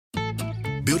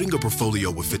Building a portfolio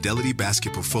with Fidelity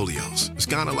Basket Portfolios is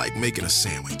kind of like making a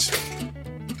sandwich.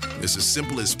 It's as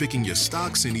simple as picking your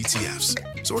stocks and ETFs,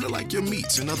 sort of like your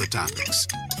meats and other toppings,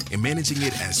 and managing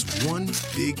it as one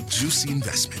big, juicy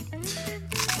investment.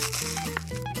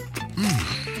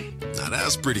 Now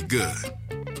that's pretty good.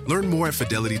 Learn more at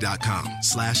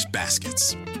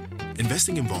fidelity.com/baskets.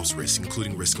 Investing involves risk,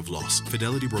 including risk of loss.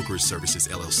 Fidelity Brokers Services,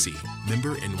 LLC.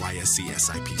 Member NYSE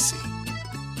SIPC.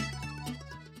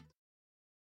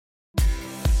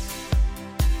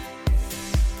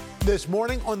 This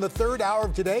morning on the third hour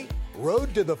of Today,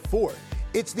 Road to the Fourth.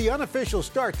 It's the unofficial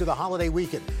start to the holiday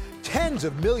weekend. Tens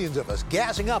of millions of us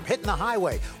gassing up, hitting the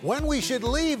highway, when we should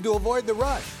leave to avoid the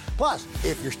rush. Plus,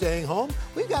 if you're staying home,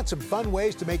 we've got some fun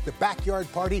ways to make the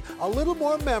backyard party a little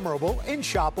more memorable and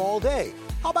shop all day.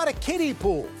 How about a kiddie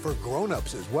pool for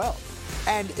grown-ups as well?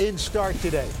 And in Start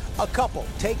Today, a couple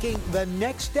taking the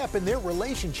next step in their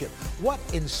relationship. What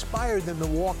inspired them to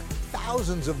walk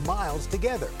thousands of miles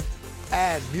together?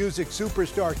 And music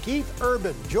superstar Keith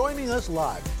Urban joining us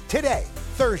live today,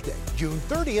 Thursday, June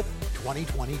 30th,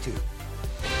 2022.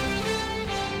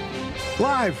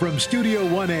 Live from Studio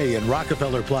 1A in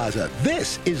Rockefeller Plaza,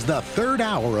 this is the third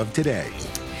hour of Today.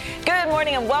 Good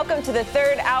morning and welcome to the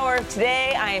third hour of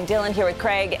Today. I am Dylan here with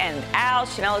Craig and Al.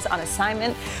 Chanel is on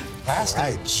assignment. Last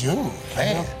June,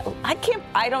 man.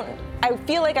 I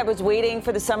feel like I was waiting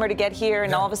for the summer to get here,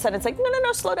 and all of a sudden it's like,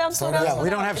 no, slow down. Yeah,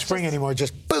 we don't have spring anymore,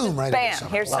 just boom, right bam, into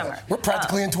summer. here's summer. We're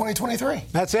practically in 2023.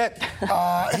 That's it.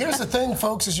 Here's the thing,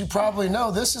 folks, as you probably know,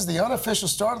 this is the unofficial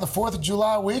start of the 4th of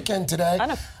July weekend today.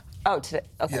 Today.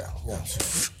 Okay. Yeah.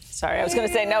 Sorry, I was going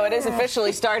to say, no, it is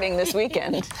officially starting this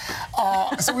weekend.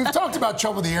 So we've talked about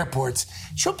trouble at the airports.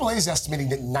 AAA is estimating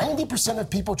that 90%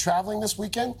 of people traveling this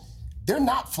weekend, they're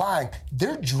not flying,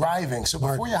 they're driving. So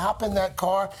before you hop in that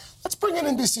car, let's bring in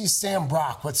NBC's Sam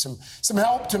Brock with some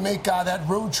help to make that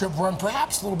road trip run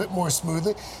perhaps a little bit more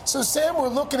smoothly. So, Sam, we're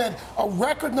looking at a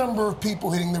record number of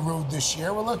people hitting the road this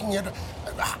year. We're looking at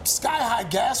sky-high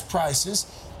gas prices.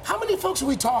 How many folks are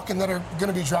we talking that are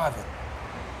going to be driving?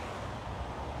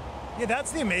 Yeah,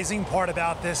 that's the amazing part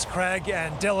about this, Craig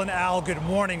and Dylan, Al, good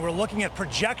morning. We're looking at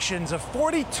projections of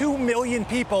 42 million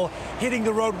people hitting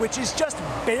the road, which is just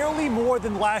barely more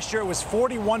than last year. It was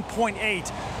 41.8.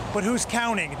 But who's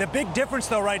counting? The big difference,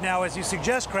 though, right now, as you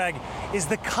suggest, Craig, is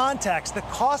the context. The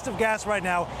cost of gas right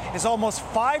now is almost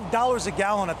 $5 a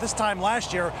gallon. At this time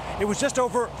last year, it was just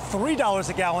over $3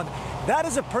 a gallon. That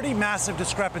is a pretty massive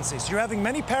discrepancy. So you're having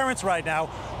many parents right now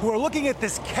who are looking at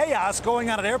this chaos going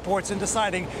on at airports and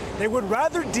deciding they would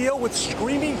rather deal with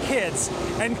screaming kids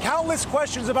and countless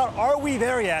questions about, are we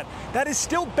there yet? That is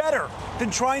still better than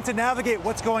trying to navigate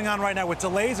what's going on right now with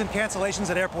delays and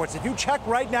cancellations at airports. If you check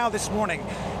right now this morning,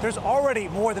 there's already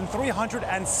more than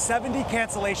 370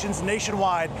 cancellations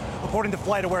nationwide, according to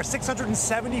FlightAware,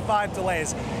 675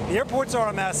 delays. The airports are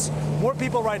a mess. More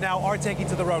people right now are taking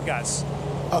to the road, guys.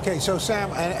 Okay, so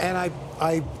Sam, and I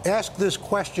asked this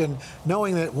question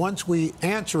knowing that once we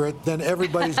answer it, then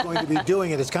everybody's going to be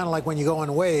doing it. It's kind of like when you go on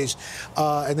Waze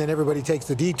and then everybody takes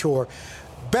the detour.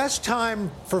 Best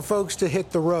time for folks to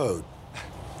hit the road?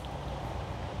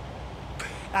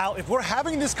 Al, if we're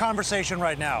having this conversation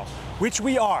right now, which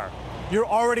we are, you're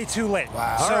already too late.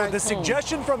 Wow. So the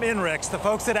suggestion from INRIX, the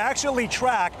folks that actually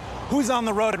track who's on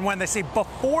the road and when, they say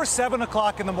before 7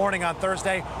 o'clock in the morning on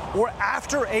Thursday or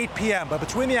after 8 p.m. But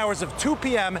between the hours of 2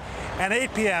 p.m. and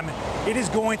 8 p.m., it is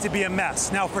going to be a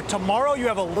mess. Now, for tomorrow, you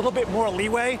have a little bit more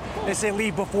leeway. They say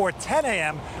leave before 10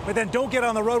 a.m., but then don't get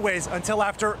on the roadways until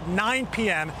after 9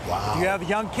 p.m. Wow. If you have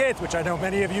young kids, which I know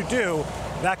many of you do,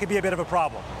 that could be a bit of a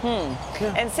problem.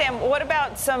 Yeah. And Sam, what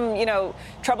about some,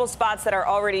 trouble spots that are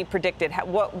already predicted?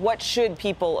 What should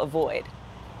people avoid?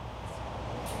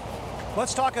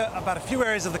 Let's talk about a few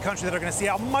areas of the country that are going to see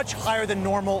a much higher than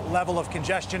normal level of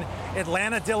congestion.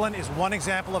 Atlanta, Dylan, is one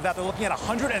example of that. They're looking at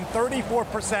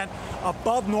 134%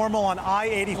 above normal on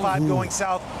I-85 going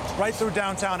south right through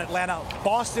downtown Atlanta.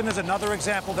 Boston is another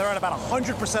example. They're at about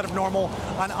 100% of normal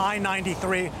on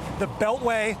I-93. The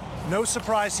Beltway, no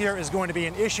surprise here, is going to be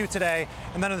an issue today.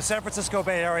 And then in the San Francisco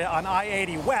Bay Area on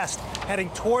I-80 West, heading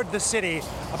toward the city,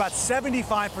 about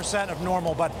 75% of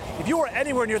normal. But if you are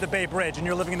anywhere near the Bay Bridge and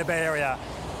you're living in the Bay Area,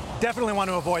 definitely want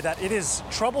to avoid that. It is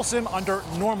troublesome under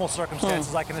normal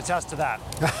circumstances. I can attest to that.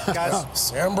 Guys.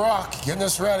 Sam Brock, getting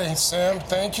us ready. Sam,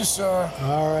 thank you, sir.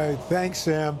 All right. Thanks,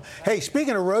 Sam. Hey,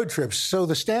 speaking of road trips, so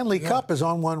the Stanley Cup is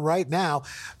on one right now,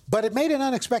 but it made an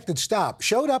unexpected stop.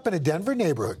 Showed up in a Denver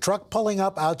neighborhood, truck pulling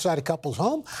up outside a couple's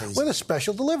home with a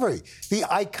special delivery. The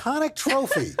iconic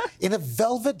trophy in a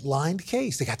velvet-lined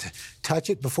case. They got to touch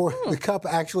it before the cup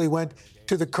actually went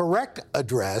to the correct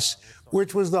address.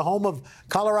 which was the home of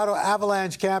Colorado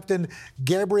Avalanche captain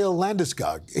Gabriel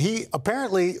Landeskog. He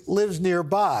apparently lives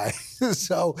nearby,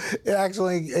 so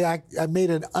I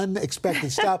made an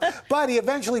unexpected stop. But he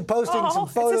eventually posted some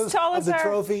photos of the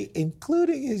trophy,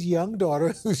 including his young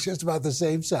daughter, who's just about the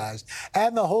same size.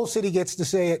 And the whole city gets to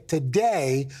say it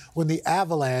today when the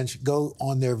Avalanche go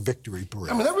on their victory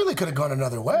parade. I mean, that really could have gone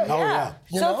another way. Oh, yeah.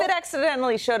 So if it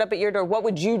accidentally showed up at your door, what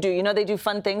would you do? You know, they do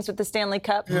fun things with the Stanley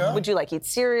Cup. Yeah. Would you, like, eat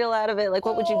cereal out of it? Like,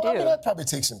 what would you do? I mean, I'd probably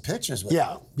take some pictures with it.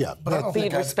 Yeah. But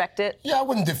you'd respect it? Yeah, I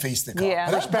wouldn't deface the cup.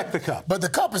 Yeah. Respect the cup. But the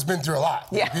cup has been through a lot.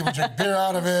 Yeah. People drink beer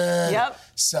out of it. Yep.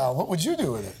 So what would you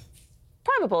do with it?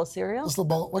 Probably a bowl of cereal. This little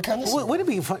bowl. What kind of cereal? Wouldn't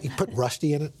it be fun? You put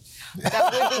Rusty in it?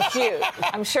 That would be cute.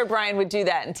 I'm sure Brian would do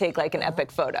that and take, like, an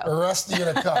epic photo. Rusty in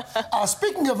a cup.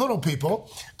 Speaking of little people,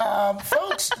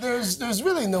 folks, there's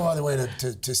really no other way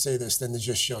to say this than to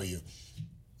just show you.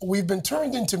 We've been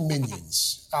turned into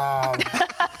minions.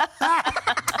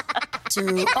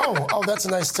 That's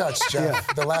a nice touch, Jeff.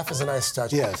 Yeah. The laugh is a nice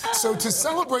touch. Yes. So to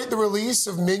celebrate the release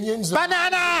of Minions...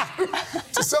 Banana!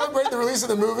 To celebrate the release of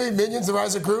the movie, Minions: The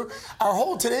Rise of Gru, our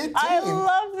whole Today team... I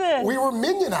love this. We were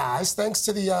minionized thanks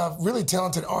to the really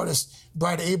talented artist,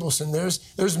 Brad Abelson.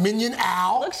 There's Minion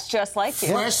Al. Looks just like you.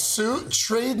 Fresh suit,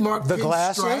 trademark the pink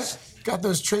glasses. Stripe. Got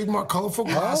those trademark colorful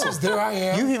glasses. There I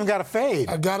am. You even got a fade.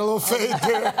 I got a little fade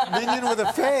there. Minion with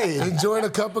a fade. Enjoying a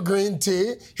cup of green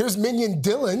tea. Here's Minion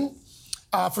Dylan.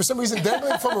 For some reason,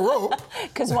 dangling from a rope.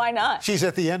 Because why not? She's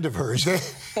at the end of hers.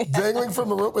 Dangling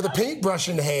from a rope with a paintbrush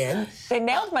in hand. They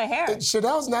nailed my hair.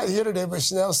 Chanel's not here today, but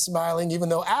Chanel's smiling, even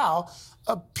though Al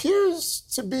appears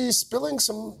to be spilling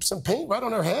some paint right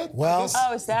on her head. Well,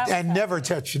 is that and never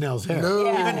touch Chanel's hair. No.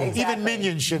 Yeah, even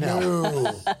Minion Chanel.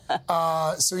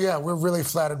 No. So, yeah, we're really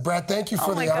flattered. Brad, thank you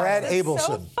for the honor. Brad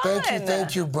Abelson. So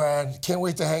Thank you, Brad. Can't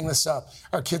wait to hang this up.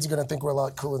 Our kids are going to think we're a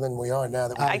lot cooler than we are now.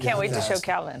 That I can't wait to show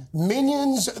Calvin.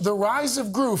 Minions: The Rise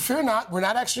of Gru. Fear not, we're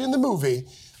not actually in the movie,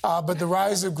 but The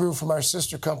Rise of Gru from our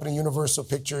sister company, Universal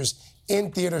Pictures,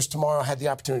 in theaters tomorrow. Had the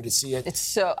opportunity to see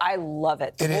it. I love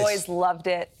it. The boys loved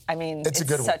it. I mean, it's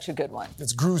such a good one.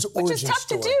 It's Gru's origin story. Which is tough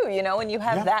to do, you know, when you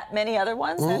have that many other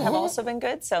ones that have also been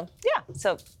good. So,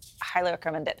 I highly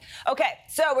recommend it. Okay,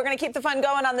 so we're going to keep the fun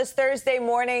going on this Thursday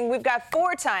morning. We've got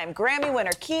 4-time Grammy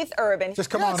winner Keith Urban. Just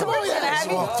come on. Join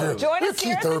us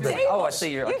here at the table. Oh, I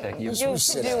see you're okay. You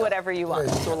can do whatever you want.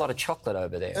 I saw a lot of chocolate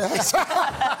over there.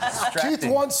 Keith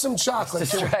wants some chocolate.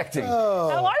 It's distracting.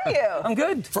 How are you? I'm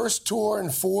good. First tour in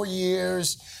 4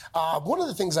 years. One of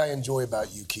the things I enjoy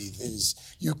about you, Keith, is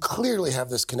you clearly have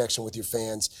this connection with your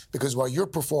fans because while you're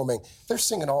performing, they're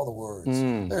singing all the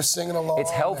words. They're singing along. It's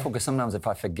helpful because sometimes if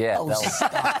I forget,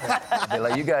 stop it. they're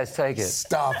like, you guys take it.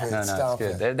 Stop it. No, stop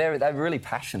it's good. They're really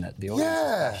passionate. The audience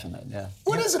is passionate, yeah.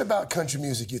 What is it about country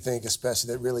music, you think,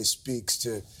 especially, that really speaks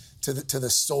to the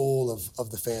soul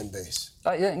of the fan base?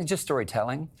 Just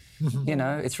storytelling. You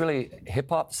know, it's really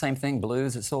hip-hop, same thing,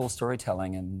 blues, it's all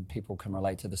storytelling, and people can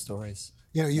relate to the stories.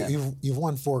 You know, you've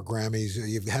won 4 Grammys.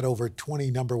 You've had over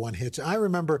 20 #1 hits. I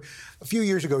remember a few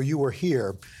years ago you were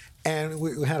here, and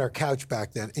we had our couch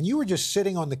back then, and you were just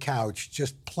sitting on the couch,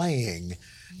 just playing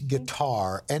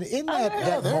guitar. And in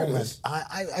that moment,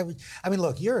 I mean,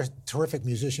 look, you're a terrific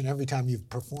musician every time you've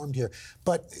performed here,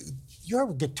 but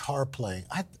your guitar playing,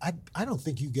 I don't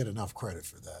think you get enough credit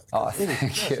for that. Oh,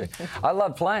 thank you. I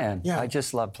love playing. Yeah. I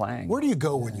just love playing. Where do you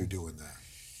go when you're doing that?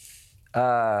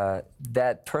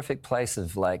 That perfect place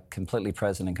of like completely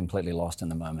present and completely lost in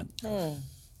the moment.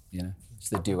 You know, it's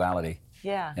the duality.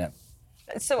 Yeah.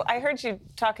 So I heard you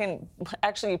talking,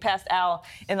 actually you passed Al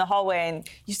in the hallway and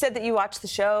you said that you watched the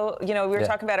show. You know, we were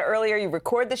talking about it earlier. You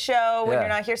record the show when you're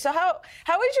not here. So how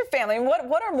is your family? And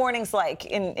what are mornings like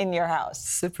in your house?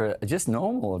 Super, just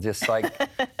normal. Just like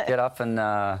get up and,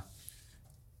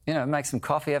 you know, make some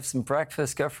coffee, have some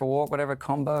breakfast, go for a walk, whatever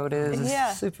combo it is.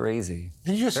 It's super easy.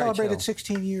 And you just Very celebrated chill.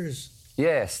 16 years.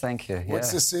 Yes, thank you.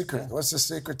 What's the secret? What's the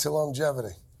secret to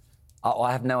longevity? Oh,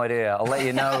 I have no idea. I'll let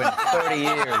you know in 30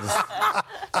 years.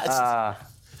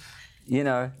 You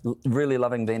know, really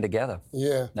loving being together.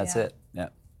 Yeah. That's it. Yeah.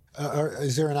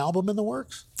 Is there an album in the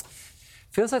works?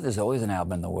 Feels like there's always an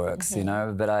album in the works, you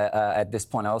know, but at this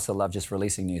point I also love just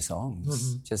releasing new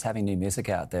songs, just having new music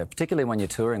out there, particularly when you're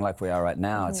touring like we are right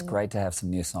now. It's great to have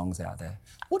some new songs out there.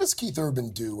 What does Keith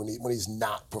Urban do when he's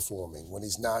not performing, when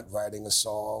he's not writing a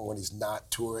song, when he's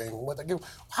not touring?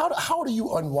 How do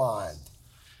you unwind?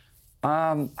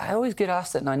 I always get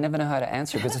asked that and I never know how to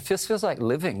answer because it feels like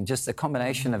living, just a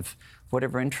combination of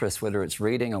whatever interest, whether it's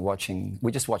reading or watching.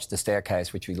 We just watched The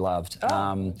Staircase, which we loved.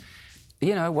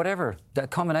 You know, whatever,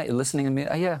 that combination, listening to me,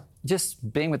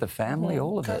 Just being with the family,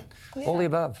 all of it. All the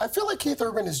above. I feel like Keith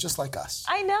Urban is just like us.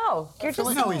 I know. You're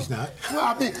just No, he's not. Well,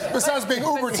 I mean, besides being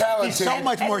uber talented. He's so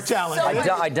much more talented.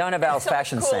 I don't have Al's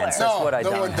fashion sense. That's what I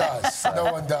don't. No one does.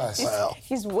 No one does.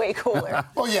 He's way cooler.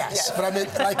 Oh, yes. But I mean,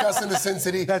 like us in the Sin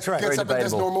City, That's right. gets Very up and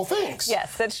does debatable. normal things.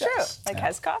 Yes, that's true. Like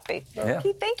has coffee. Yeah.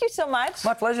 Keith, thank you so much.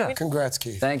 My pleasure. Congrats,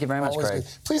 Keith. Thank you very much, Always Craig.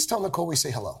 good. Please tell Nicole we say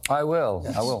hello. I will.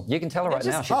 I will. You can tell her right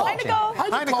now. She's Hi, watching. Nicole.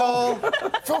 Hi, Nicole.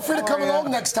 Feel free to come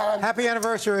along next time. Happy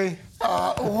anniversary.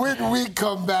 When we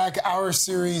come back, our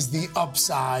series, The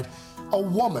Upside, a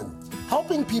woman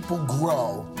helping people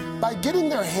grow by getting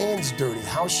their hands dirty,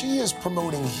 how she is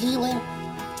promoting healing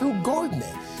through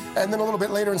gardening. And then a little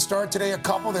bit later in Start Today, a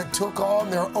couple that took on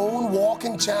their own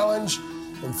walking challenge.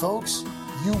 And folks,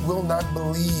 you will not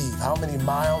believe how many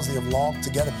miles they have walked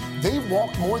together. They've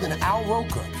walked more than Al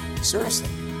Roker. Seriously.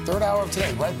 Third hour of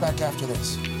Today, right back after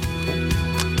this.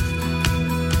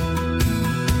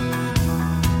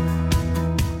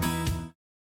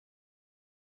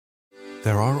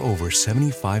 There are over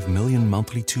 75 million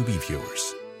monthly Tubi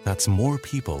viewers. That's more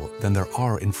people than there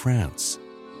are in France,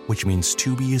 which means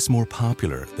Tubi is more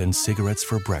popular than cigarettes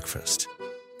for breakfast.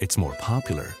 It's more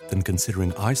popular than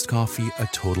considering iced coffee a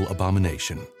total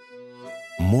abomination.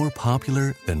 More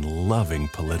popular than loving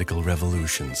political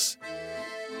revolutions.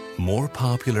 More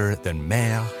popular than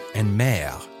mère and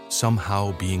mère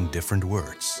somehow being different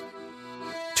words.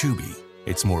 Tubi,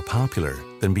 it's more popular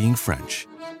than being French.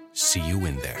 See you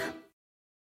in there.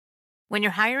 When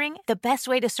you're hiring, the best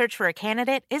way to search for a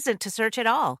candidate isn't to search at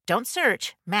all. Don't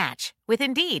search, match with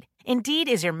Indeed. Indeed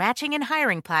is your matching and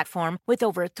hiring platform with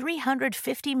over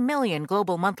 350 million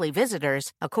global monthly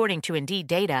visitors, according to Indeed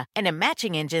data, and a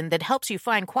matching engine that helps you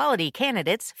find quality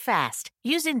candidates fast.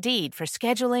 Use Indeed for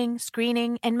scheduling,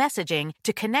 screening, and messaging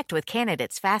to connect with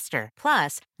candidates faster.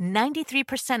 Plus,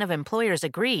 93% of employers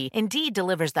agree Indeed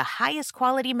delivers the highest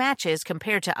quality matches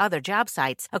compared to other job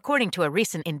sites, according to a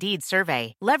recent Indeed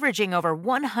survey. Leveraging over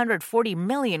 140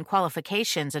 million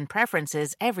qualifications and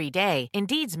preferences every day,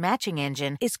 Indeed's matching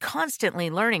engine is constantly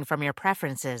learning from your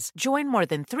preferences. Join more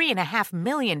than 3.5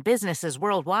 million businesses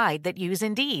worldwide that use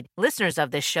Indeed. Listeners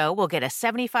of this show will get a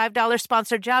 $75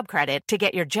 sponsored job credit to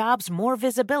get your jobs more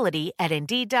visibility at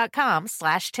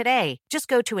Indeed.com/today. Just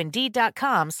go to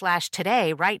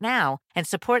Indeed.com/today right now and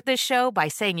support this show by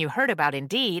saying you heard about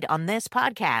Indeed on this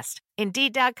podcast.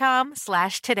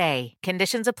 Indeed.com/today.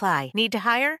 Conditions apply. Need to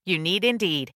hire? You need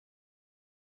Indeed.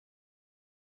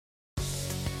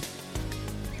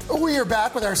 We are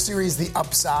back with our series, The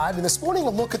Upside, and this morning a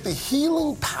look at the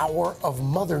healing power of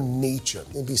Mother Nature.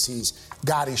 NBC's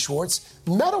Gotti Schwartz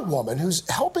met a woman who's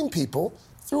helping people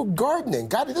through gardening.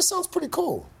 Gotti, this sounds pretty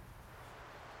cool.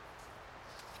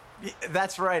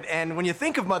 That's right, and when you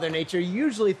think of Mother Nature, you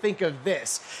usually think of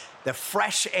this. The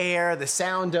fresh air, the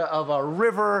sound of a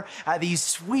river, these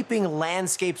sweeping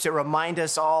landscapes that remind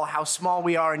us all how small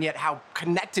we are and yet how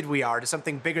connected we are to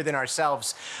something bigger than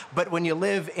ourselves. But when you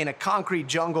live in a concrete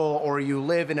jungle or you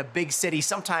live in a big city,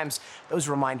 sometimes those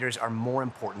reminders are more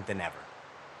important than ever.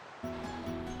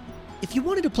 If you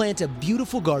wanted to plant a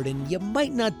beautiful garden, you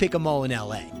might not pick them all in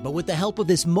LA. But with the help of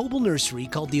this mobile nursery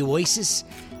called the Oasis,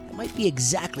 that might be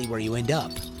exactly where you end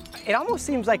up. It almost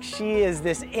seems like she is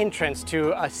this entrance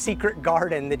to a secret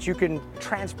garden that you can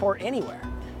transport anywhere.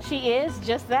 She is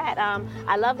just that.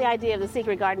 I love the idea of the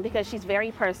secret garden because she's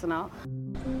very personal.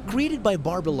 Created by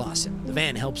Barbara Lawson, the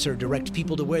van helps her direct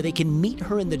people to where they can meet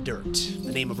her in the dirt,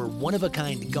 the name of her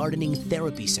one-of-a-kind gardening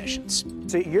therapy sessions.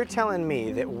 So you're telling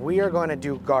me that we are going to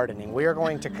do gardening, we are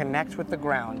going to connect with the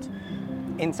ground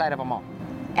inside of a mall?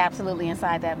 Absolutely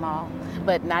inside that mall,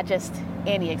 but not just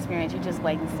any experience, you just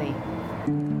wait and see.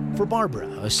 For Barbara,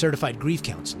 a certified grief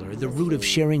counselor, the root of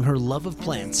sharing her love of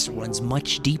plants runs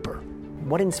much deeper.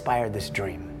 What inspired this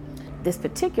dream? This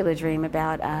particular dream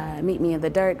about Meet Me in the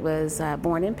Dirt was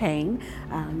born in pain.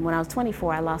 When I was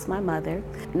 24, I lost my mother.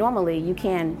 Normally, you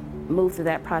can move through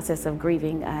that process of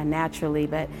grieving naturally,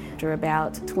 but after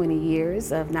about 20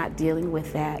 years of not dealing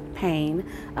with that pain,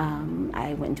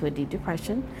 I went into a deep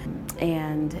depression,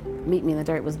 and Meet Me in the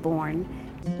Dirt was born.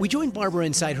 We joined Barbara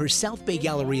inside her South Bay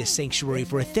Galleria sanctuary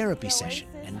for a therapy session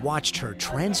and watched her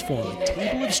transform a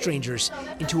table of strangers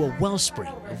into a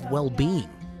wellspring of well-being.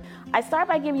 I start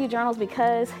by giving you journals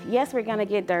because, yes, we're going to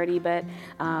get dirty, but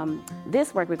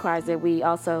this work requires that we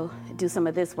also do some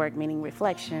of this work, meaning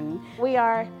reflection. We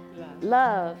are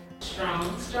love.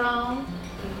 Strong.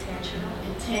 Intentional.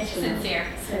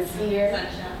 Sincere.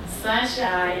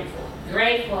 Sunshine.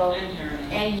 Grateful.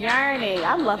 And yearning.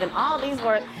 I'm loving all these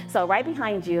words. So right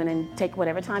behind you, and then take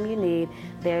whatever time you need,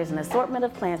 there's an assortment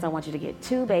of plants. I want you to get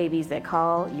 2 babies that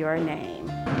call your name.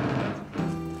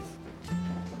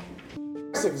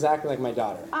 looks exactly like my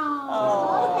daughter.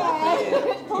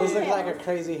 This looks like a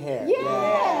crazy hair.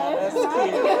 Yeah, that's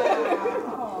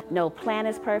cute. No plan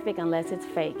is perfect unless it's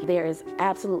fake. There is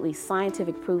absolutely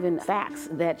scientific proven facts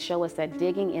that show us that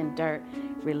digging in dirt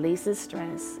releases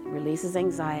stress, releases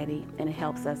anxiety, and it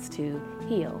helps us to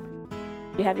heal.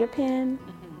 You have your pen,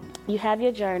 you have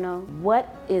your journal.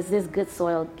 What is this good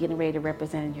soil getting ready to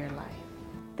represent in your life?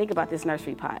 Think about this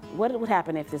nursery pot. What would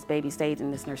happen if this baby stayed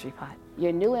in this nursery pot?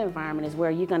 Your new environment is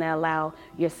where you're gonna allow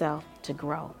yourself to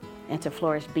grow and to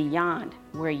flourish beyond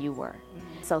where you were.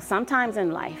 So sometimes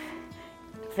in life,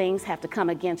 things have to come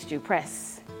against you.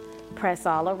 Press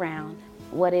all around.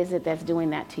 What is it that's doing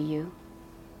that to you?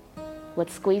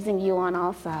 What's squeezing you on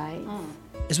all sides?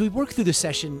 As we worked through the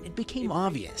session, it became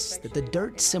obvious that the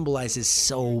dirt symbolizes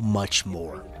so much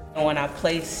more. When I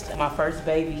placed my first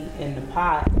baby in the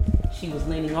pot, she was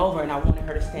leaning over and I wanted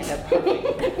her to stand up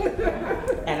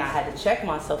perfect. And I had to check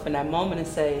myself in that moment and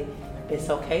say, it's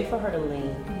okay for her to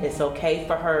lean. It's okay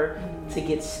for her to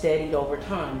get steadied over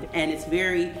time. And it's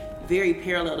very, very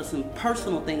parallel to some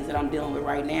personal things that I'm dealing with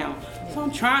right now. So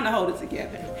I'm trying to hold it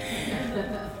together.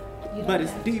 But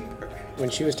it's deeper. When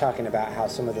she was talking about how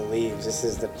some of the leaves, this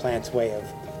is the plant's way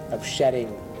of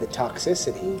shedding the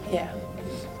toxicity. Yeah.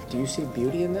 Do you see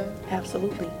beauty in that?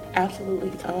 Absolutely,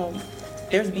 absolutely.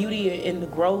 There's beauty in the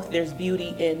growth, there's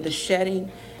beauty in the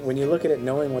shedding. When you look at it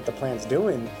knowing what the plant's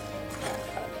doing,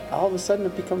 all of a sudden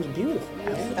it becomes beautiful.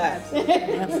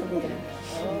 Absolutely.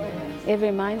 It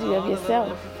reminds you of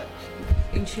yourself.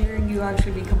 In sharing, you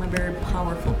actually become a very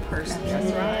powerful person.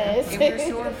 That's right. If you're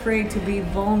so afraid to be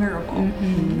vulnerable,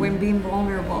 when being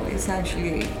vulnerable is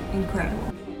actually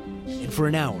incredible. And for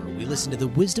an hour, we listened to the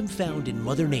wisdom found in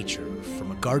Mother Nature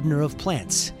from a gardener of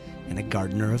plants and a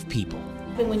gardener of people.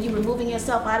 When you're removing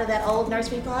yourself out of that old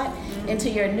nursery pot into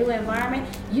your new environment,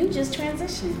 you just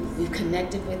transition. We've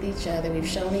connected with each other. We've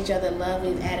shown each other love.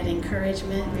 We've added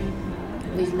encouragement.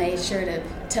 We've made sure to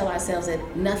tell ourselves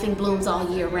that nothing blooms all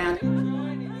year round.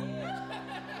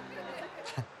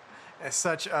 It's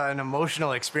such an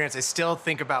emotional experience. I still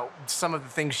think about some of the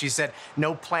things she said.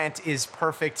 No plant is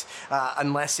perfect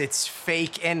unless it's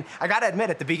fake. And I gotta admit,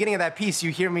 at the beginning of that piece,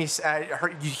 you hear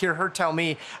her tell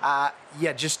me,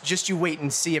 yeah, just you wait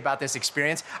and see about this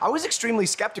experience. I was extremely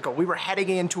skeptical. We were heading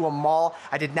into a mall.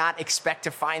 I did not expect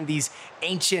to find these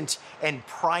ancient and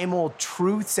primal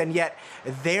truths, and yet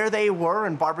there they were.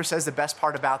 And Barbara says the best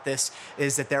part about this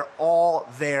is that they're all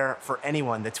there for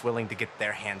anyone that's willing to get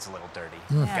their hands a little dirty.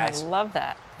 Yeah, Guys, I love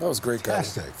that. That was great,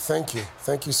 guys. Fantastic. Thank you.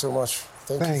 Thank you so much.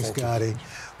 Thanks, Gotti.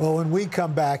 Well, when we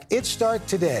come back, It Start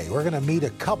Today. We're going to meet a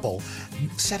couple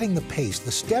setting the pace,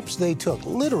 the steps they took,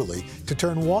 literally, to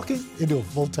turn walking into a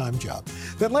full-time job.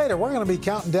 Then later, we're going to be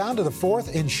counting down to the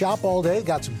 4th in Shop All Day.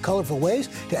 Got some colorful ways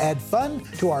to add fun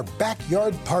to our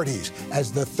backyard parties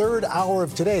as the 3rd hour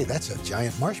of today. That's a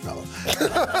giant marshmallow.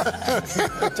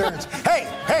 Returns.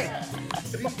 Hey!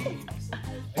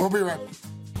 We'll be right back.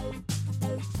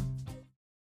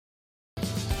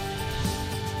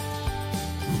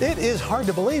 It is hard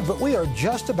to believe, but we are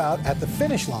just about at the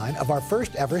finish line of our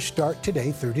first ever Start Today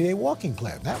 30-day walking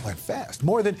plan. That went fast.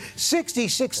 More than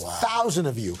 66,000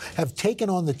 of you have taken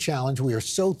on the challenge. We are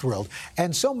so thrilled.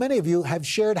 And so many of you have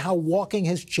shared how walking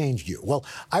has changed you. Well,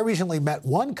 I recently met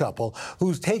one couple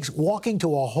who takes walking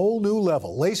to a whole new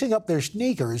level, lacing up their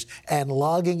sneakers and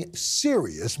logging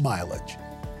serious mileage.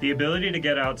 The ability to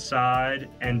get outside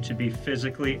and to be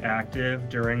physically active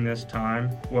during this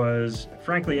time was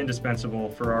frankly indispensable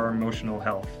for our emotional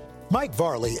health. Mike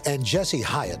Varley and Jesse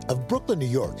Hyatt of Brooklyn, New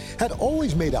York, had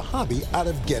always made a hobby out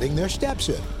of getting their steps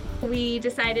in. We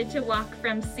decided to walk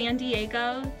from San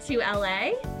Diego to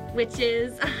LA, which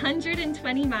is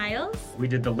 120 miles. We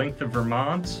did the length of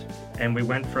Vermont, and we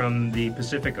went from the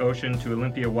Pacific Ocean to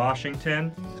Olympia,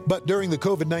 Washington. But during the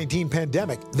COVID-19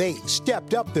 pandemic, they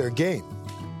stepped up their game.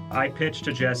 I pitched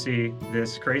to Jesse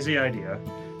this crazy idea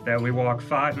that we walk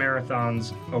 5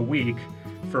 marathons a week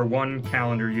for 1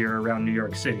 calendar year around New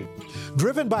York City.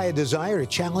 Driven by a desire to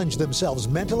challenge themselves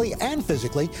mentally and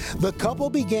physically, the couple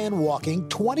began walking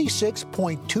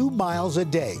 26.2 miles a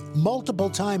day, multiple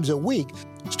times a week,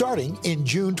 starting in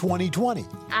June 2020.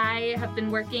 I have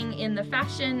been working in the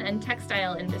fashion and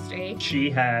textile industry. She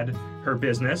had her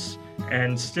business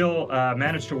and still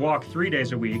managed to walk 3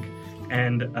 days a week,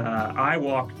 and I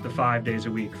walked the 5 days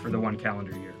a week for the 1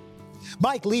 calendar year.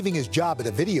 Mike leaving his job at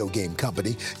a video game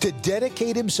company to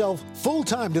dedicate himself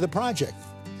full-time to the project.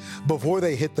 Before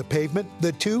they hit the pavement,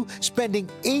 the two spending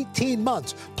 18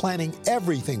 months planning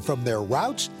everything from their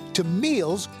routes to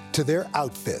meals to their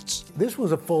outfits. This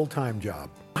was a full-time job.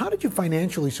 How did you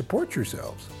financially support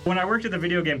yourselves? When I worked at the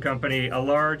video game company, a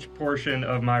large portion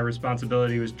of my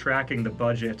responsibility was tracking the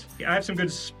budget. I have some good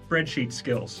spreadsheet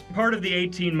skills. Part of the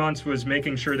 18 months was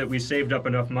making sure that we saved up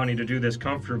enough money to do this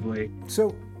comfortably.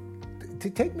 So, to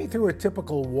take me through a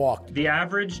typical walk. The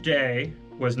average day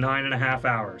was 9.5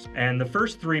 hours. And the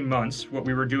first 3 months, what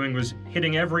we were doing was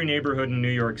hitting every neighborhood in New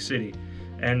York City.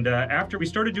 And after we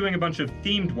started doing a bunch of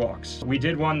themed walks, we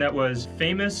did one that was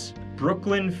famous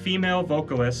Brooklyn female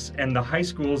vocalists and the high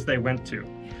schools they went to,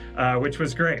 which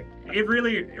was great. It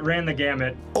really ran the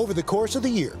gamut. Over the course of the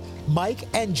year, Mike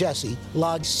and Jesse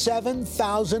logged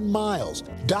 7,000 miles,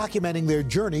 documenting their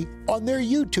journey on their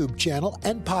YouTube channel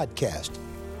and podcast.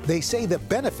 They say the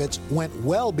benefits went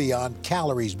well beyond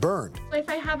calories burned. If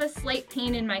I have a slight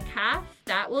pain in my calf,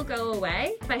 that will go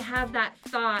away. If I have that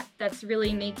thought that's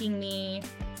really making me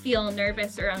feel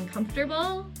nervous or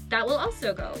uncomfortable, that will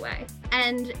also go away.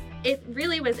 And it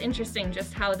really was interesting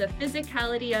just how the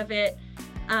physicality of it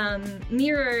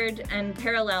mirrored and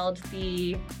paralleled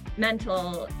the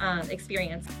mental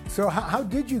experience. So how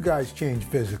did you guys change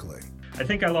physically? I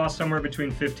think I lost somewhere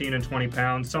between 15 and 20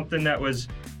 pounds. Something that was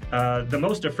the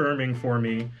most affirming for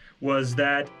me was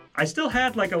that I still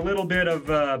had like a little bit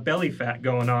of belly fat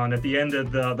going on at the end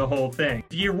of the whole thing.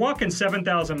 If you're walking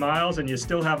 7,000 miles and you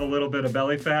still have a little bit of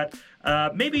belly fat,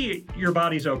 maybe your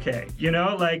body's okay. You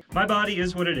know, like my body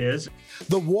is what it is.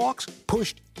 The walks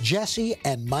pushed Jesse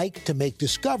and Mike to make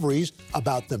discoveries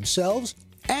about themselves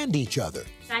and each other.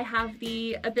 I have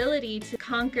the ability to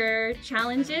conquer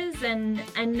challenges and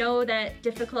know that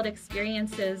difficult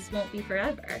experiences won't be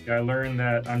forever. I learned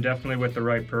that I'm definitely with the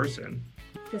right person.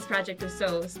 This project is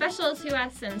so special to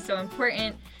us and so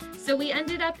important. So we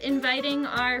ended up inviting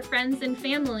our friends and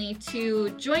family to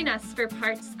join us for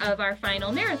parts of our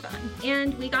final marathon.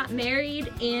 And we got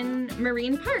married in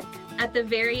Marine Park at the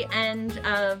very end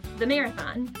of the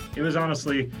marathon. It was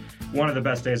honestly one of the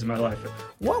best days of my life.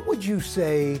 What would you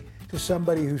say to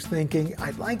somebody who's thinking,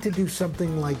 I'd like to do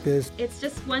something like this? It's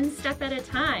just one step at a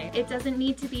time. It doesn't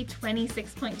need to be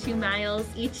 26.2 miles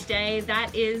each day.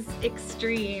 That is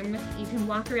extreme. You can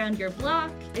walk around your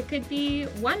block. It could be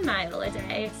 1 mile a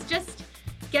day. It's just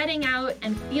getting out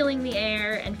and feeling the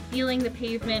air and feeling the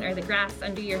pavement or the grass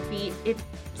under your feet. It's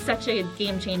such a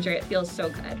game changer. It feels so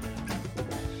good.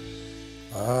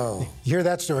 Oh. You hear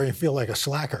that story and feel like a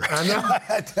slacker. I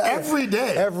know. Every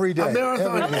day. Every day. A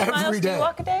marathon How many miles do you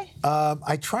walk a day?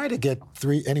 I try to get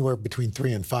anywhere between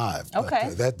 3 and 5.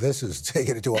 Okay. But, this is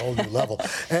taking it to a whole new level.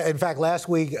 In fact, last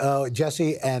week,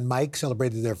 Jesse and Mike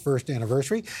celebrated their first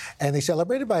anniversary, and they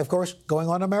celebrated by, of course, going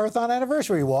on a marathon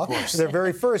anniversary walk. Their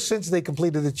very first since they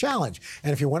completed the challenge.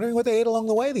 And if you're wondering what they ate along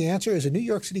the way, the answer is a New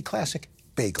York City classic.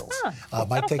 Bagels.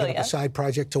 Mike taking up a side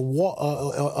project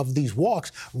of these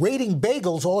walks, rating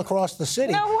bagels all across the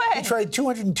city. No way. He tried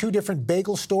 202 different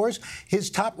bagel stores. His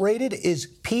top rated is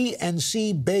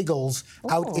P&C Bagels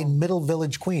out in Middle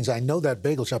Village, Queens. I know that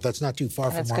bagel shop. That's not too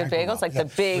far from where I That's good bagels, like the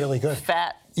big, really good.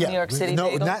 fat New York City no,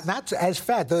 bagels? not as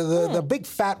fat. The big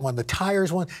fat one, the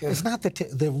tires one, it's not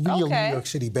the real New York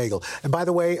City bagel. And by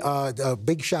the way, a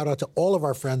big shout out to all of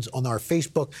our friends on our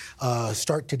Facebook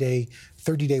Start Today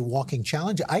 30-day walking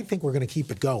challenge. I think we're going to keep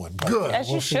it going. Good. As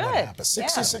you should.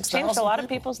 66,000 changed a lot of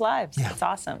people's lives. Yeah. That's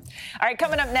awesome. All right,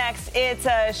 coming up next, it's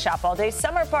a Shop All Day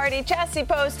summer party. Chassis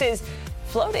Post is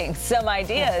floating some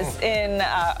ideas in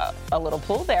a little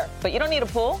pool there. But you don't need a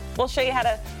pool. We'll show you how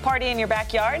to party in your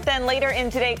backyard. Then later in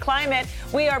Today Climate,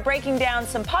 we are breaking down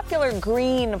some popular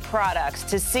green products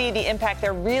to see the impact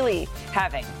they're really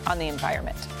having on the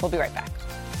environment. We'll be right back.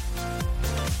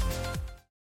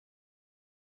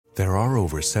 There are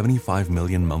over 75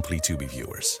 million monthly Tubi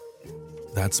viewers.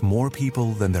 That's more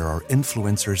people than there are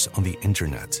influencers on the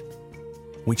internet.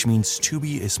 Which means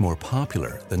Tubi is more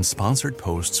popular than sponsored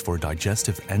posts for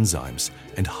digestive enzymes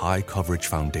and high coverage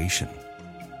foundation.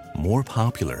 More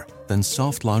popular than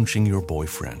soft launching your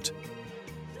boyfriend.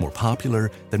 More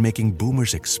popular than making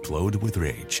boomers explode with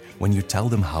rage when you tell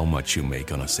them how much you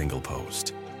make on a single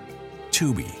post.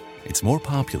 Tubi, it's more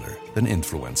popular than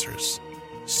influencers.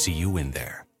 See you in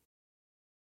there.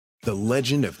 The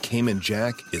legend of Cayman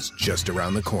Jack is just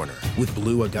around the corner. With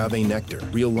blue agave nectar,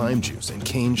 real lime juice, and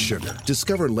cane sugar.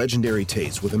 Discover legendary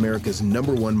taste with America's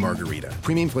 #1 margarita.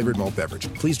 Premium flavored malt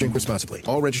beverage. Please drink responsibly.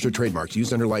 All registered trademarks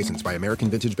used under license by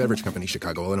American Vintage Beverage Company,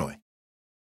 Chicago, Illinois.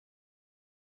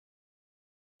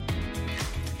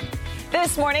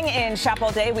 This morning in Shop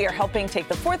All Day, we are helping take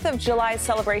the 4th of July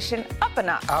celebration up a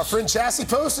notch. Our friend Chassie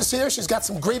Post is here. She's got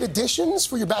some great additions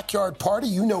for your backyard party.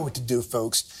 You know what to do,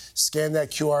 folks. Scan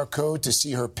that QR code to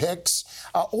see her pics.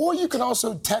 Or you can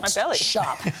also text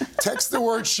SHOP. Text the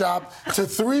word SHOP to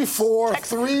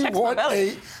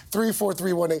 34318.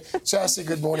 34318. Chassie,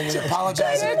 good morning. We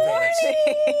apologize in advance.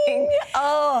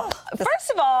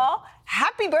 First of all,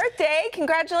 happy birthday.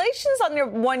 Congratulations on your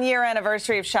 1-year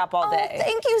anniversary of Shop All Day. Oh,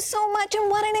 thank you so much. And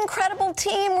what an incredible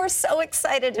team. We're so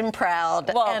excited and proud.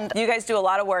 Well, and you guys do a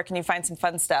lot of work and you find some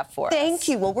fun stuff for us. Thank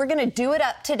you. Well, we're going to do it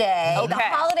up today. Okay. The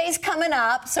holiday's coming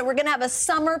up, so we're going to have a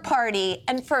summer party.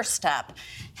 And first up,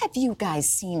 have you guys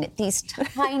seen these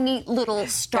tiny little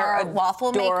star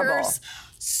waffle makers?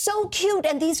 So cute.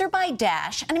 And these are by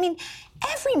Dash. And I mean,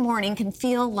 every morning can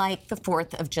feel like the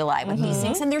 4th of July with these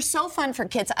things, and they're so fun for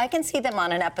kids. I can see them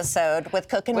on an episode with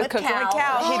Cooking with Cal.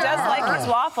 He does like his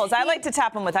waffles. I like to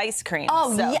top them with ice cream.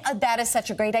 Oh, yeah, that is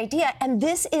such a great idea. And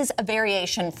this is a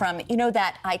variation from, you know,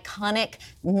 that iconic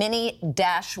mini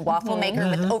Dash waffle maker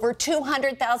with over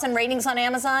 200,000 ratings on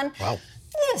Amazon? Wow.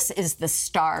 This is the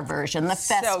star version, the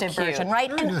festive version, right?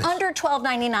 And under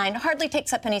 $12.99, hardly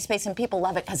takes up any space, and people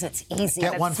love it because it's easy.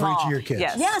 Get and one it's for each small. of your kids.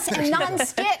 Yes, and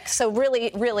non-stick, so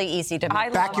really, really easy to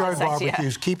make. Backyard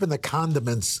barbecues, keeping the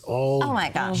condiments all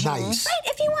nice. Right,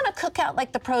 if you want to cook out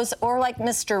like the pros or like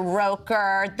Mr.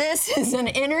 Roker, this is an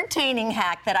entertaining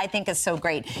hack that I think is so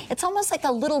great. It's almost like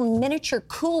a little miniature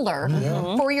cooler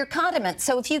for your condiments.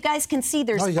 So if you guys can see,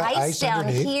 there's ice down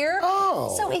here.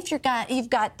 So if you've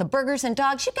got the burgers and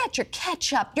dogs, you got your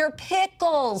ketchup, your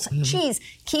pickles, cheese,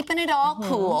 keeping it all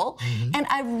cool. And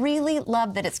I really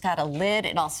love that it's got a lid.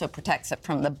 It also protects it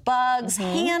from the bugs,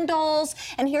 handles.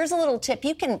 And here's a little tip.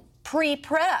 You can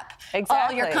pre-prep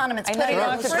all your condiments. I know you don't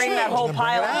have to bring that whole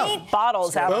pile of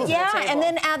bottles out on the table. And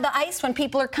then add the ice when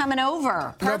people are coming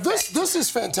over. Now, this is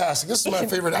fantastic. This is my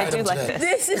favorite item today.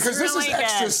 This is because really this is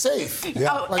extra safe.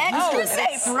 Oh, Like, extra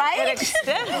safe, right? It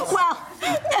extends. Well,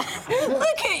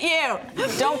 look at you.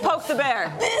 Don't poke the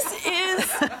bear. This is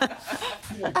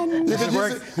This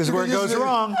is where it goes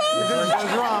wrong.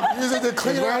 Use it to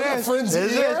clean out a friend's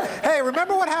ear. Hey,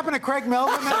 remember what happened to Craig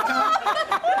Melvin that time?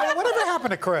 Whatever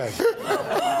happened to Craig?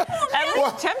 At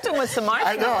least tempt him with some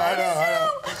marshmallows. I know.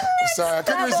 Sorry, I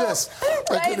couldn't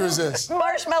resist.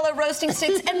 Marshmallow roasting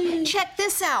sticks. And check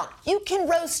this out. You can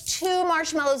roast 2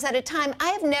 marshmallows at a time. I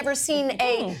have never seen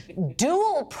a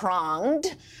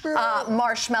dual-pronged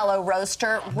marshmallow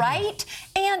roaster, right?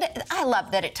 And I love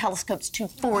that it telescopes to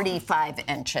 45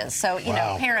 inches. So, you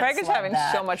know, parents Craig is love having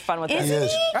that. so much fun with Isn't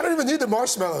this. he? I don't even need the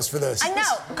marshmallows for this. I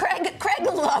know. Craig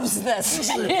loves this.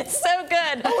 It's so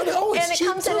good. It's and it cheap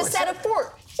comes in a too. set of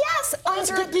 4. Yes,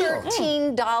 under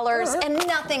 $13, and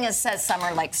nothing says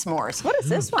summer like s'mores. What is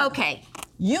this one? Okay,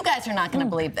 you guys are not going to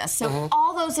believe this. So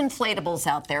all those inflatables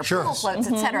out there, pool floats,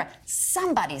 etc.,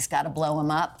 somebody's got to blow them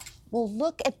up. Well,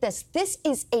 look at this. This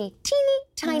is a teeny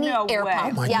tiny air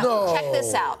pump. Check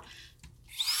this out.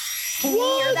 Can you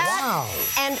hear that? Wow.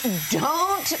 And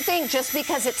don't think just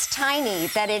because it's tiny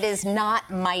that it is not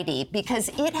mighty, because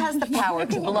it has the power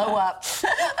to blow up.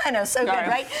 I know, so good,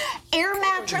 right? Air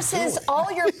mattresses,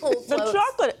 all your pool floats. The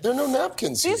chocolate. There are no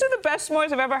napkins. These are the best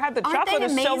s'mores I've ever had. The chocolate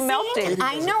is so melty.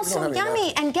 I know, so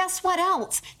yummy. And guess what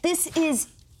else? This is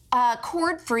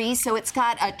cord-free, so it's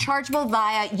got a chargeable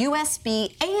via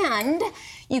USB, and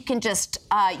you can just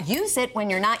use it when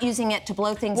you're not using it to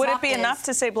blow things up. Would it be enough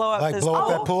to say blow up this blow up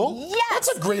that pool? Yes. That's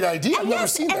a great idea. I've never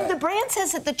seen that. And the brand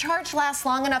says that the charge lasts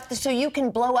long enough so you can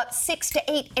blow up 6 to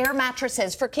 8 air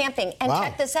mattresses for camping. And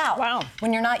check this out. Wow.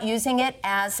 When you're not using it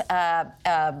as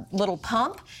a little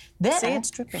pump, then see, it's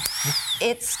dripping.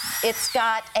 It's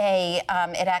got a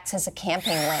it acts as a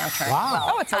camping lantern. Wow.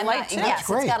 Well, It's a light too. Yes, That's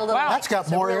great. it's got a little light. That's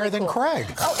got more air than Craig.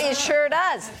 Oh, it sure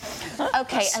does.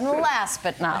 Okay, and last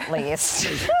but not least.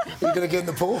 You gonna get in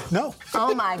the pool? No.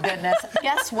 Oh my goodness.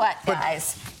 Guess what,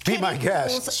 guys? Be my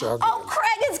guest. Oh,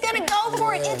 Craig is going to go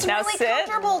for it. It's Now really sit.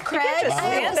 comfortable, Craig. just I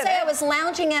have stand to in say, it. I was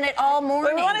lounging in it all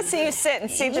morning. We want to see you sit and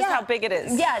see just how big it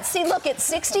is. Yeah, see, look, it's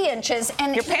 60 inches.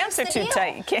 And Your pants are too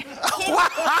tight. You can't.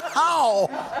 Wow! I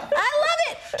love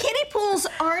it. Kiddie pools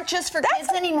aren't just for kids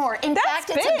anymore. In fact,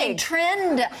 it's a big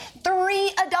trend.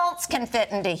 3 adults can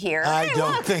fit into here. I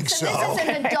don't think so. This is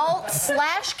an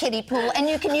adult/kiddie pool, and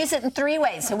you can use it in 3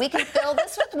 ways. So we can fill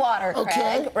this with water,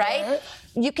 Craig, right?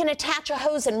 You can attach a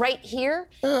hose, and right here,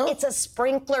 it's a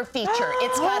sprinkler feature.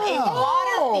 It's got a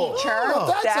water feature.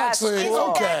 That's actually Isn't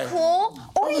okay. that cool?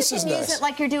 Or you this can is use nice. it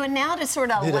like you're doing now to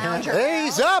sort of lounge around.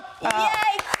 Ease up.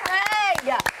 Yay,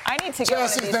 Craig! I need to get one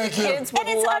of Jesse, these. thank you. Kids would And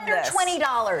it's love under this. $20.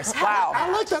 Wow.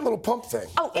 I like that little pump thing.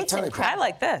 Oh, it's incredible. I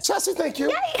like this. Jesse, thank you.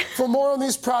 Yay. For more on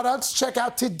these products, check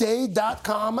out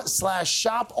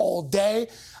today.com/shop-all-day.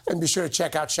 And be sure to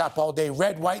check out Shop All Day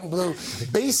Red, White, and Blue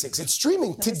Basics. It's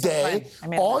streaming today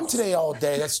on Today All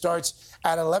Day. That starts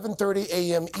at 11:30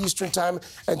 a.m. Eastern Time.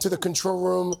 And to the control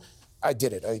room, I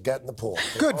did it. I got in the pool.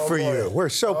 Good for you. We're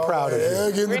so proud of you.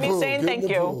 Get in the Remy pool. saying thank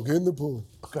you. Get in the pool.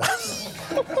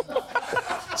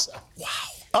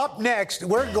 Up next,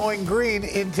 we're going green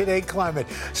in Today Climate.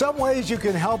 Some ways you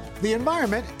can help the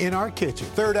environment in our kitchen.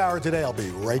 Third hour today. I'll be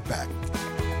right back.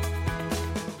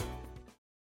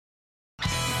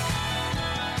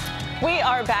 We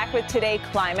are back with Today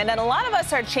Climate, and a lot of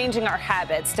us are changing our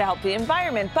habits to help the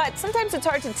environment, but sometimes it's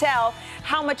hard to tell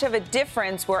how much of a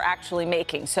difference we're actually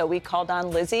making. So we called on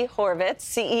Lizzie Horvitz,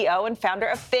 CEO and founder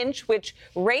of Finch, which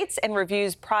rates and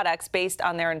reviews products based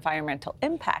on their environmental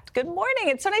impact. Good morning.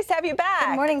 It's so nice to have you back.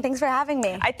 Good morning. Thanks for having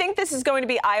me. I think this is going to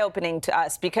be eye-opening to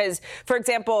us because, for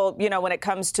example, when it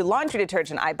comes to laundry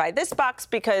detergent, I buy this box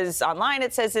because online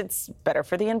it says it's better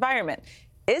for the environment.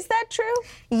 Is that true?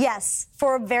 Yes,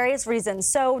 for various reasons.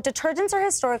 So detergents are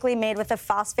historically made with a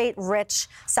phosphate-rich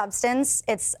substance.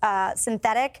 It's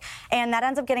synthetic, and that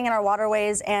ends up getting in our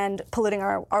waterways and polluting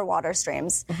our water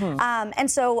streams. And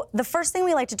so the first thing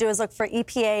we like to do is look for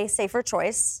EPA safer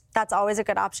choice. That's always a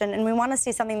good option. And we want to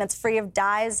see something that's free of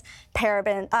dyes,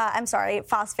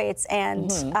 phosphates,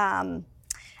 and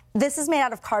this is made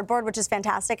out of cardboard, which is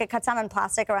fantastic. It cuts down on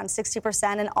plastic around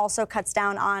 60% and also cuts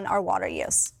down on our water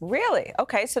use. Really?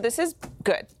 Okay, so this is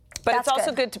good. But That's it's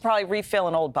also good to probably refill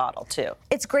an old bottle, too.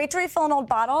 It's great to refill an old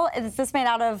bottle. Is this made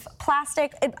out of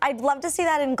plastic? I'd love to see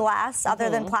that in glass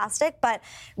other than plastic, but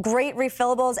great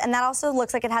refillables. And that also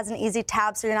looks like it has an easy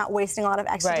tab, so you're not wasting a lot of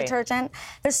extra detergent.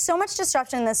 There's so much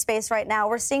disruption in this space right now.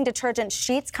 We're seeing detergent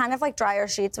sheets, kind of like dryer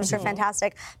sheets, which are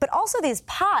fantastic, but also these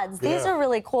pods. These are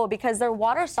really cool because they're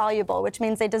water soluble, which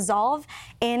means they dissolve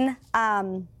in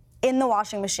the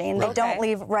washing machine. They don't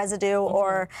leave residue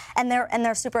and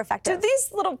they're super effective. Do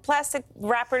these little plastic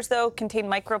wrappers, though, contain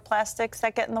microplastics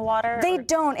that get in the water? They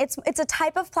don't. It's a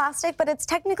type of plastic, but it's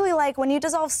technically like when you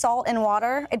dissolve salt in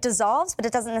water, it dissolves, but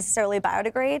it doesn't necessarily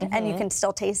biodegrade, and you can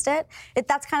still taste it.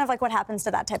 That's kind of like what happens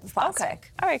to that type of plastic. Okay.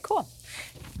 All right, cool.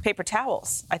 Paper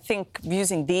towels. I think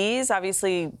using these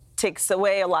obviously takes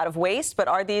away a lot of waste, but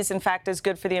are these in fact as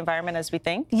good for the environment as we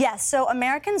think? Yes, so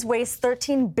Americans waste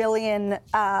 13 billion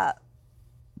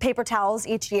paper towels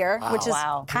each year, which is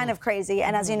kind of crazy.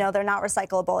 And as you know, they're not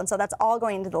recyclable. And so that's all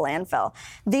going into the landfill.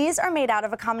 These are made out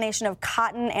of a combination of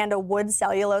cotton and a wood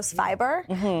cellulose fiber,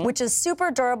 which is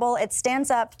super durable. It stands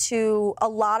up to a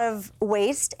lot of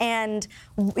waste. And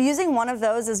using one of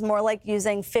those is more like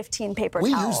using 15 paper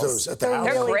towels. We use those at the house.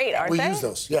 They're great, aren't they? We use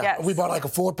those, yeah. Yes. We bought like a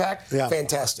 4-pack. Yeah.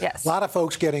 Fantastic. Yes. A lot of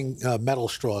folks getting metal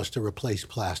straws to replace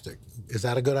plastic. Is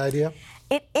that a good idea?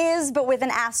 It is, but with an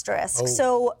asterisk.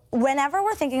 So whenever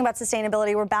we're thinking about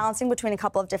sustainability, we're balancing between a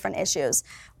couple of different issues.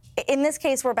 In this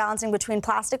case, we're balancing between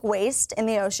plastic waste in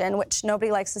the ocean, which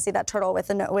nobody likes to see that turtle with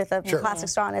a plastic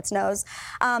straw in its nose,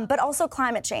 but also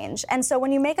climate change. And so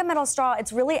when you make a metal straw,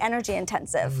 it's really energy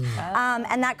intensive.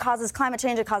 And that causes climate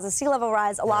change, it causes sea level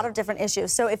rise, a lot of different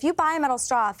issues. So if you buy a metal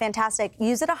straw, fantastic,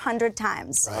 use it 100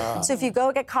 times. So if you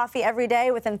go get coffee every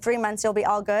day, within 3 months, you'll be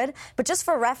all good. But just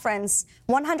for reference,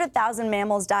 100,000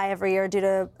 mammals die every year due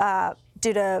to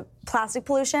plastic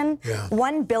pollution.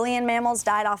 1 billion mammals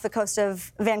died off the coast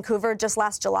of Vancouver just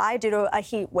last July due to a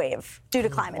heat wave, due to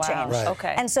climate change.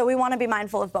 Okay. And so we want to be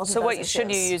mindful of both of those So what issues. should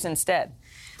you use instead?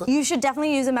 You should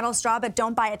definitely use a metal straw, but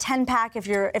don't buy a 10-pack if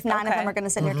 9 of them are going to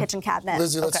sit in your kitchen cabinet.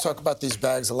 Lizzie, let's talk about these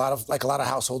bags. A lot of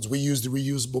households, we use the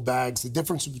reusable bags. The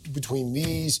difference between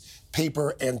these,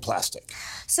 paper and plastic.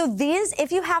 So these,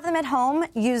 if you have them at home,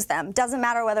 use them. Doesn't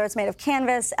matter whether it's made of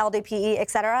canvas, LDPE,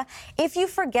 etc. If you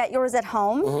forget yours at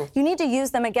home, you need to use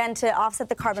them again to offset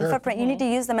the carbon footprint. You need to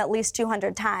use them at least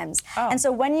 200 times. And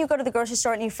so when you go to the grocery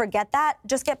store and you forget that,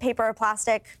 just get paper or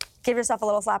plastic. Give yourself a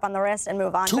little slap on the wrist and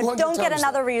move on. But don't get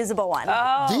another reusable one.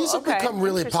 These have become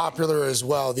really popular as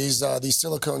well. These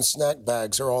silicone snack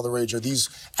bags are all the rage. Are these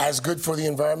as good for the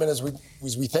environment as we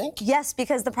think? Yes,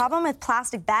 because the problem with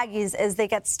plastic baggies is they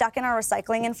get stuck in our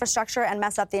recycling infrastructure and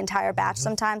mess up the entire batch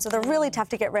sometimes, so they're really tough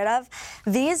to get rid of.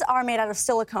 These are made out of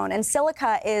silicone, and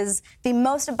silica is the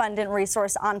most abundant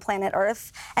resource on planet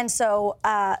Earth, and so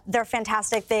they're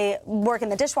fantastic. They work in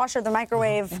the dishwasher, the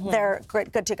microwave. They're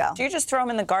good to go. Do you just throw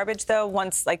them in the garbage, though,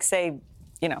 once, like, say,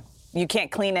 you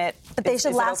can't clean it? But they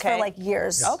should last for, like,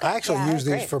 years. I actually use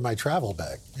these for my travel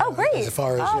bag. Oh, great. As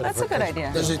far as, that's a good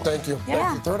idea. Lizzie, thank you. Yeah.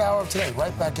 Thank you. Third hour of Today,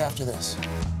 right back after this.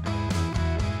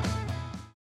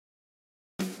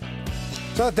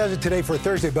 So that does it today for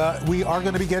Thursday, but we are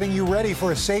going to be getting you ready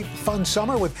for a safe, fun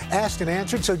summer with Asked and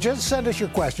Answered. So just send us your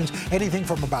questions, anything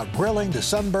from about grilling to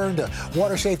sunburn to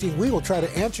water safety. We will try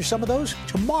to answer some of those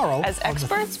tomorrow. As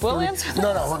experts, we'll answer those?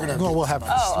 No, we're going to. No, we'll have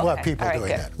people All right, doing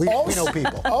good. that. We know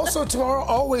people. Also tomorrow,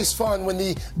 always fun when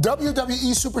the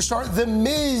WWE superstar The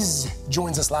Miz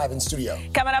joins us live in studio.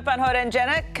 Coming up on Hoda and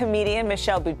Jenna, comedian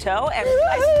Michelle Buteau. And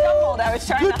I stumbled. I was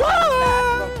trying to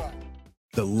hide that.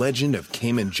 The legend of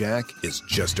Cayman Jack is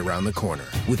just around the corner.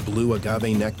 With blue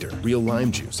agave nectar, real lime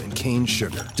juice, and cane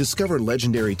sugar. Discover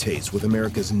legendary taste with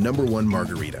America's #1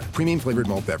 margarita. Premium flavored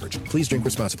malt beverage. Please drink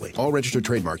responsibly. All registered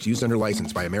trademarks used under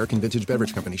license by American Vintage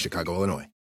Beverage Company, Chicago, Illinois.